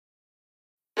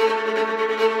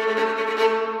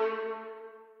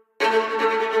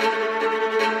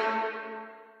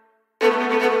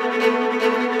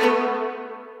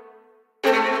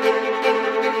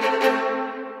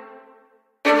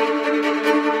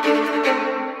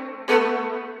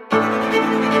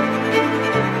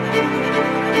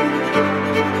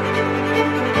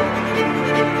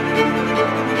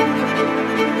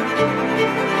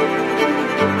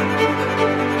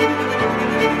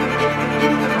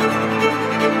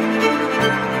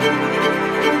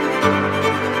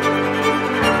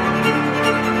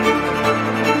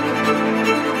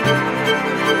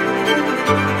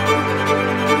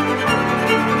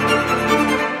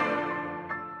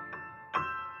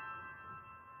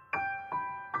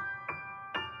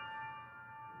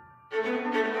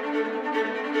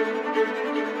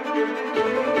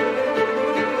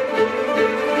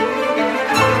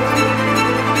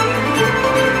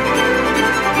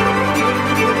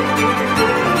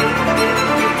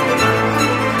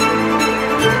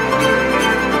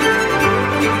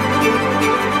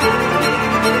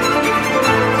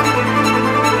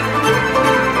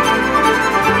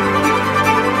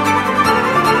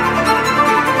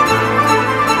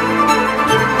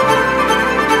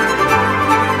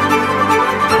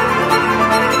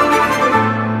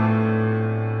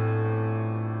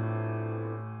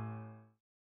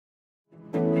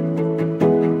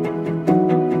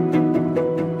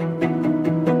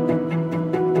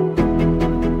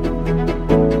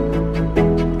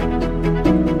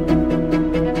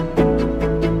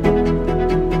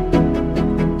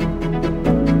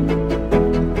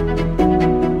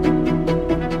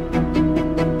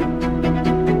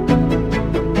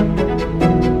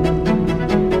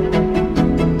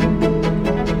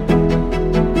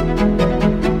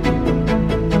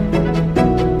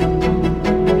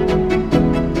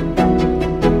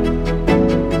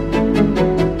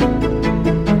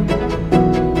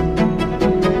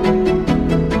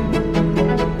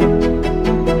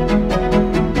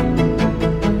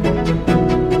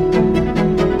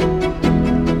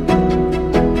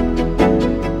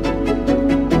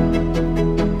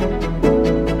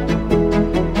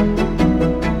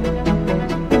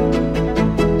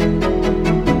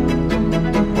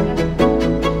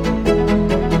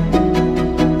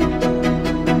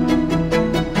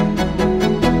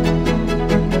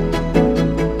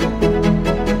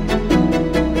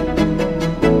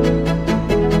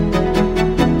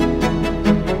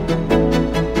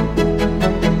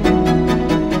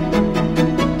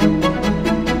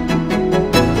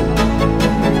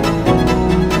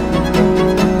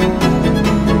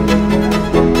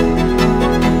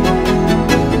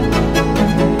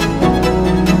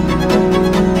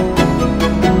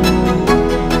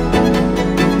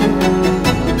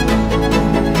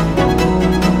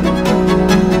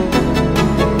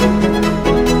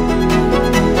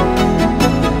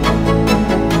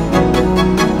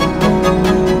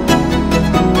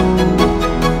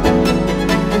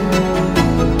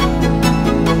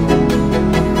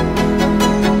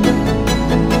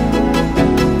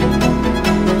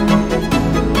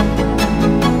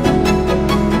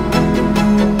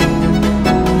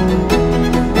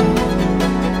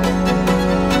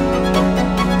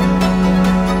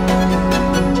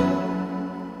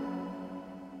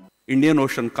Indian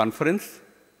Ocean Conference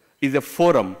is a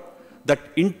forum that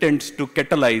intends to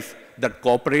catalyze that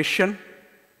cooperation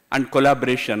and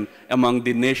collaboration among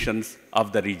the nations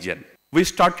of the region. We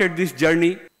started this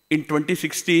journey in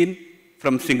 2016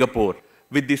 from Singapore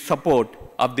with the support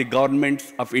of the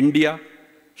governments of India,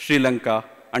 Sri Lanka,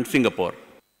 and Singapore.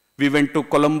 We went to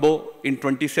Colombo in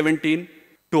 2017,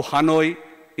 to Hanoi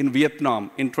in Vietnam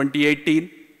in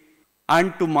 2018,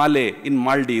 and to Malé in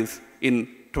Maldives in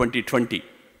 2020.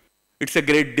 It's a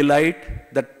great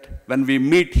delight that when we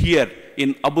meet here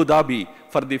in Abu Dhabi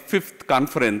for the 5th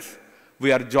conference,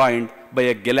 we are joined by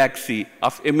a galaxy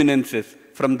of eminences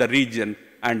from the region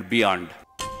and beyond.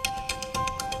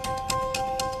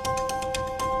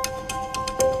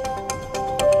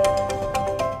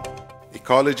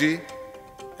 Ecology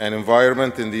and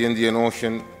environment in the Indian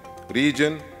Ocean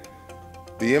region,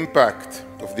 the impact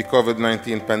of the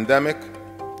COVID-19 pandemic,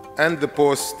 and the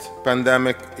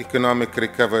post-pandemic economic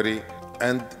recovery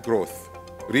and growth.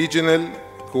 Regional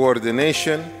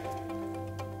coordination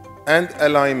and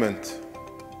alignment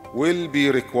will be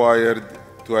required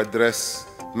to address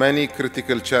many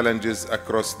critical challenges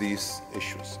across these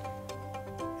issues.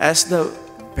 As the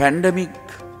pandemic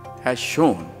has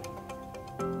shown,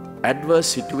 adverse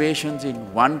situations in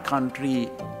one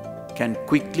country can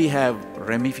quickly have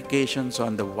ramifications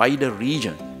on the wider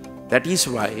region. That is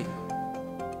why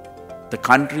the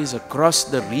countries across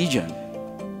the region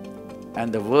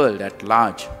and the world at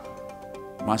large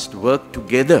must work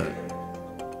together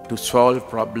to solve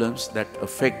problems that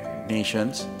affect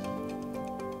nations,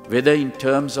 whether in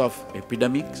terms of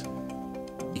epidemics,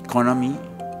 economy,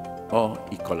 or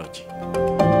ecology.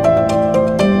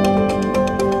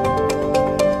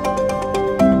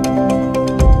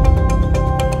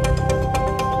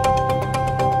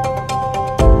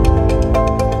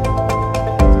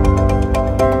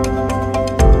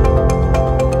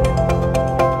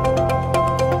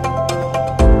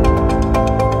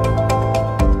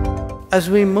 As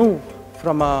we move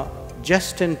from a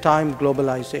just-in-time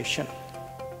globalization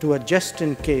to a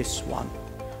just-in-case one,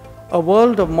 a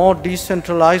world of more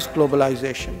decentralized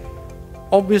globalization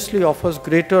obviously offers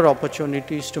greater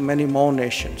opportunities to many more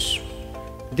nations.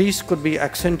 These could be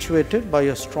accentuated by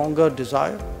a stronger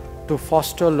desire to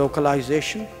foster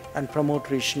localization and promote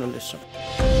regionalism.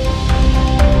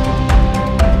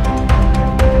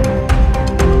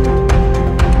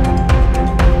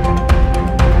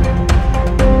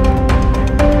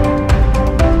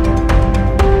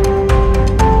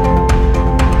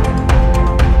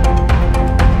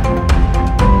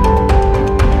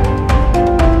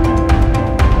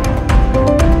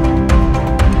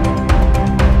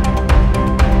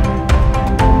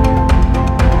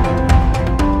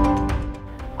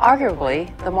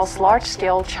 Arguably, the most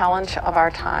large-scale challenge of our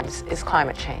times is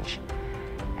climate change,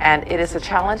 and it is a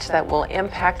challenge that will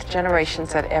impact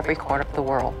generations at every corner of the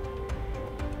world.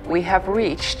 We have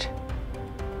reached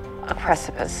a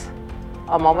precipice,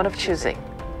 a moment of choosing,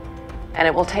 and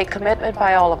it will take commitment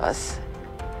by all of us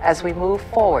as we move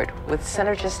forward with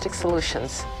synergistic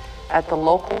solutions at the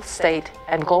local, state,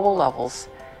 and global levels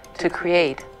to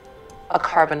create a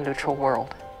carbon-neutral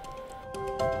world.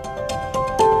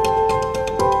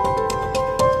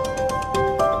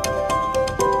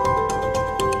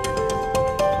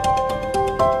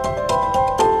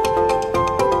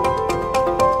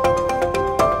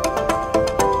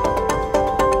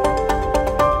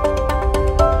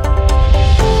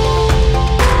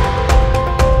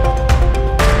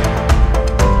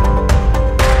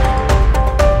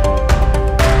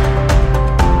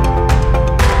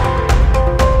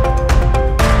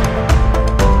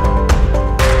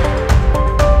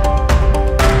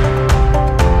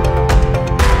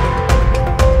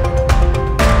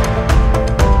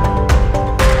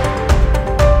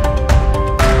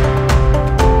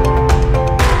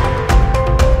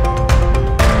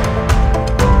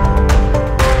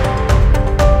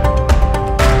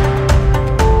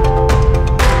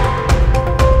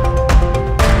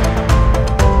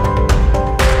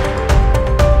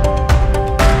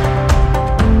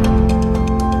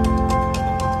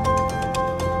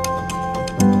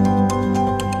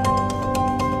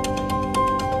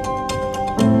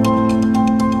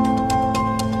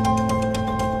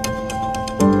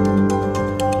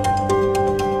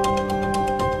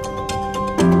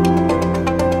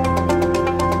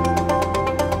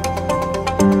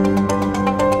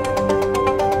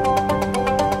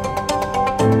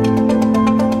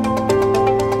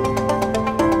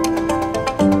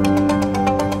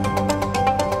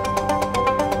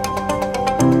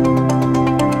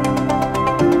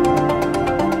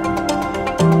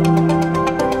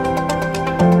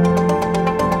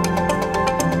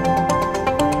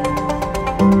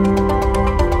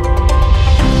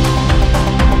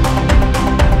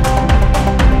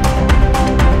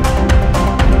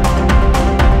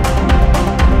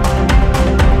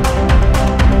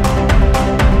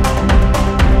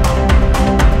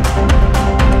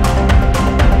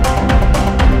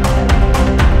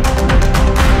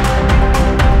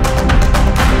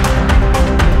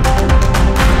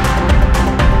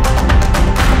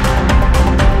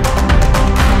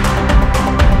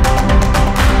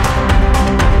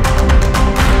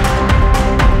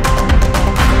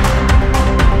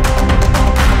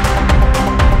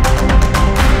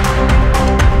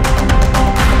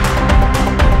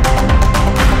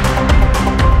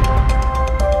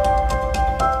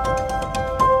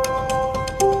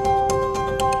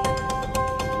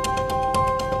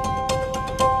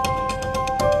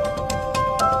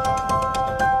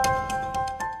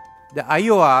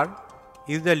 IOR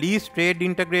is the least trade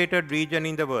integrated region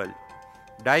in the world.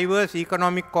 Diverse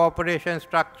economic cooperation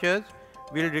structures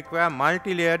will require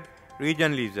multi-layered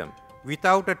regionalism.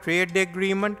 Without a trade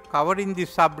agreement covering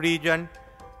this sub-region,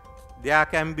 there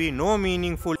can be no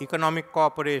meaningful economic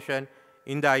cooperation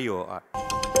in the IOR.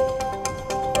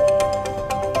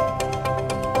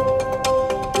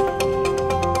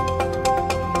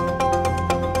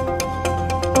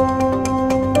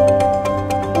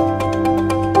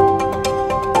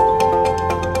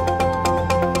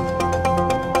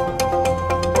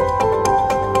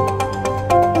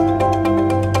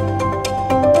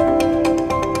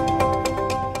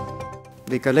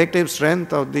 The collective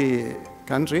strength of the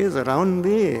countries around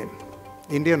the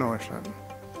Indian Ocean.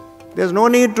 There's no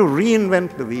need to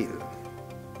reinvent the wheel.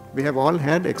 We have all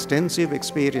had extensive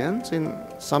experience in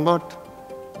somewhat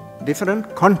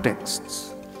different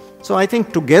contexts. So I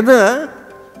think together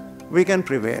we can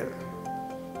prevail.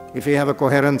 If we have a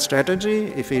coherent strategy,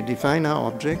 if we define our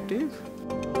objective,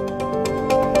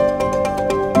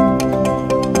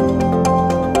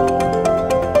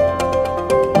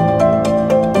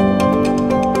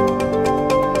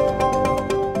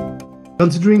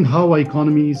 Considering how our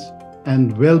economies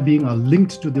and well-being are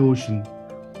linked to the ocean,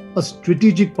 a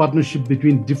strategic partnership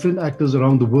between different actors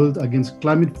around the world against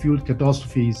climate-fueled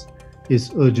catastrophes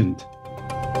is urgent.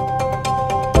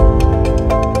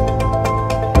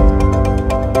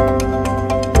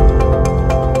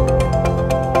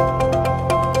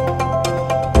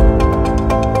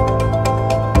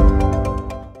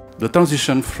 The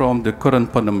transition from the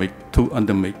current pandemic to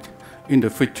endemic in the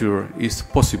future is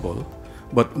possible,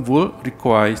 but will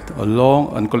require a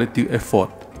long and collective effort,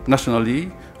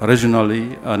 nationally,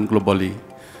 regionally, and globally.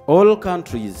 All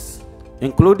countries,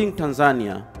 including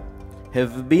Tanzania,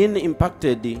 have been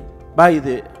impacted by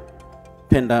the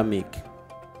pandemic.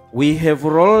 We have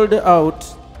rolled out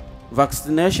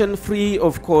vaccination free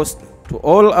of cost to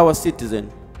all our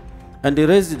citizens and the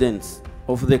residents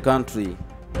of the country.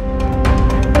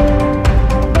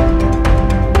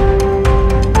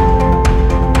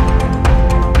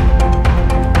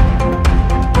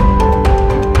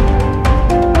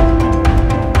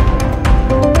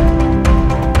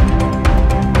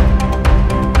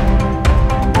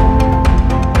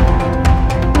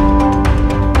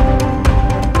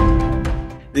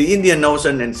 The Indian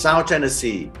Ocean and South China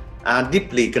Sea are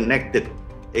deeply connected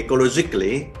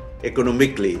ecologically,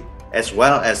 economically, as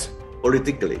well as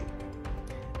politically.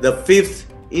 The 5th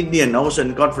Indian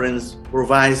Ocean Conference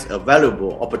provides a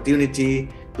valuable opportunity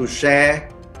to share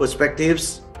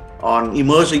perspectives on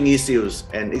emerging issues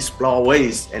and explore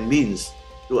ways and means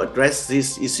to address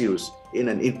these issues in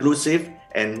an inclusive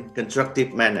and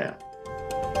constructive manner.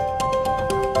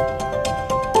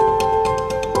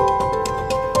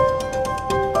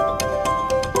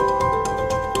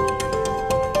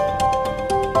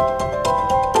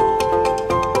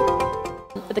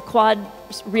 The Quad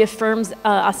reaffirms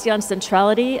ASEAN's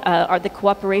centrality, the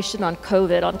cooperation on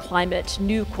COVID, on climate,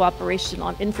 new cooperation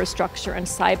on infrastructure and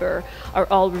cyber are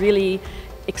all really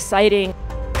exciting.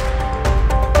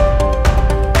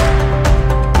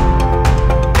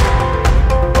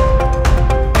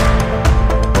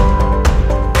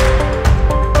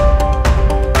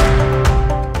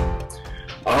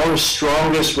 Our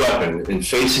strongest weapon in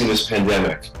facing this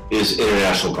pandemic is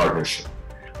international partnership.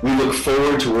 We look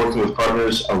forward to working with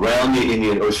partners around the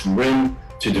Indian Ocean Rim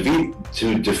to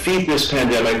defeat this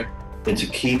pandemic and to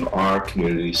keep our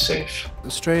communities safe.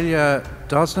 Australia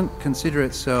doesn't consider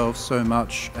itself so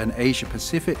much an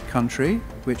Asia-Pacific country,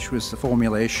 which was the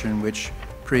formulation which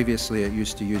previously it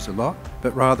used to use a lot,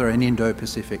 but rather an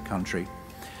Indo-Pacific country.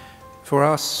 For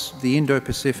us, the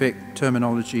Indo-Pacific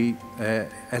terminology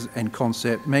and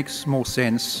concept makes more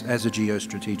sense as a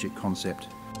geostrategic concept.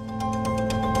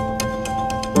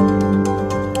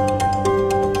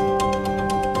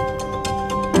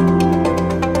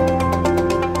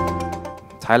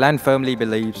 Thailand firmly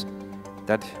believes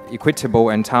that equitable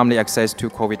and timely access to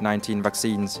COVID-19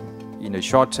 vaccines in the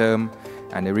short term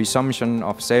and the resumption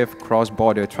of safe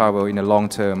cross-border travel in the long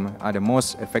term are the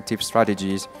most effective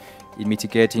strategies in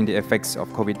mitigating the effects of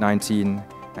COVID-19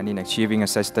 and in achieving a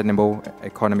sustainable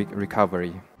economic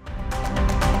recovery.